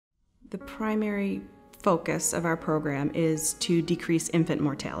The primary focus of our program is to decrease infant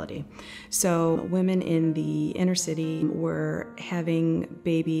mortality. So women in the inner city were having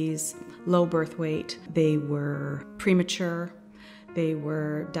babies low birth weight, they were premature, they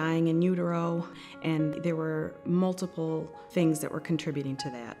were dying in utero, and there were multiple things that were contributing to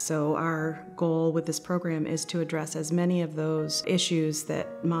that. So our goal with this program is to address as many of those issues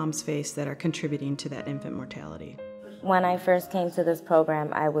that moms face that are contributing to that infant mortality. When I first came to this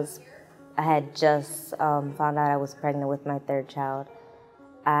program, I had just found out I was pregnant with my third child.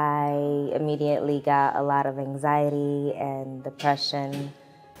 I immediately got a lot of anxiety and depression.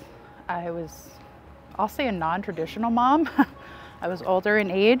 I was, I'll say, a non-traditional mom. I was older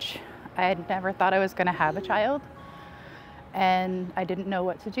in age. I had never thought I was going to have a child, and I didn't know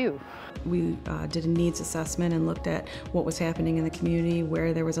what to do. We did a needs assessment and looked at what was happening in the community,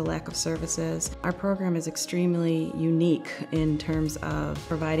 where there was a lack of services. Our program is extremely unique in terms of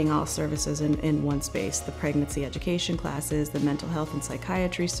providing all services in one space. The pregnancy education classes, the mental health and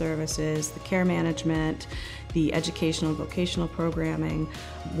psychiatry services, the care management, the educational vocational programming,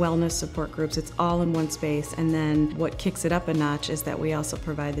 wellness support groups, it's all in one space. And then what kicks it up a notch is that we also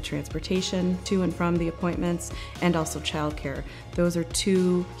provide the transportation to and from the appointments and also childcare. Those are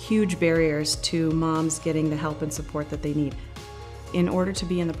two huge barriers to moms getting the help and support that they need. In order to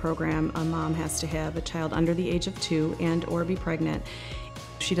be in the program, a mom has to have a child under the age of 2 and or be pregnant.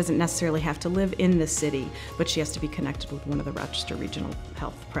 She doesn't necessarily have to live in the city, but she has to be connected with one of the Rochester regional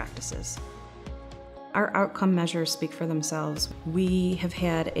health practices. Our outcome measures speak for themselves. We have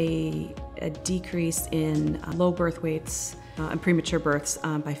had a decrease in low birth weights and premature births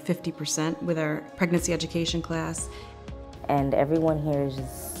by 50% with our pregnancy education class. And everyone here is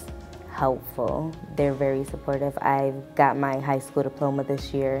just helpful. They're very supportive. I got my high school diploma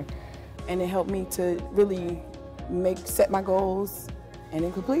this year. And it helped me to really set my goals and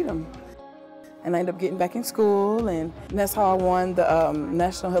then complete them. And I ended up getting back in school, and that's how I won the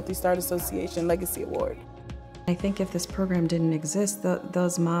National Healthy Start Association Legacy Award. I think if this program didn't exist,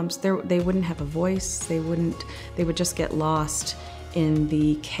 those moms, they wouldn't have a voice. They would just get lost in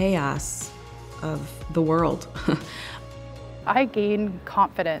the chaos of the world. I gained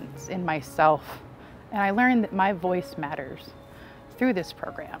confidence in myself, and I learned that my voice matters through this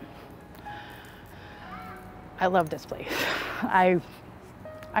program. I love this place.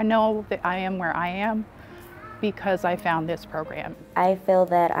 I know that I am where I am because I found this program. I feel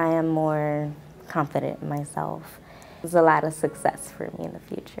that I am more confident in myself. There's a lot of success for me in the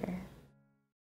future.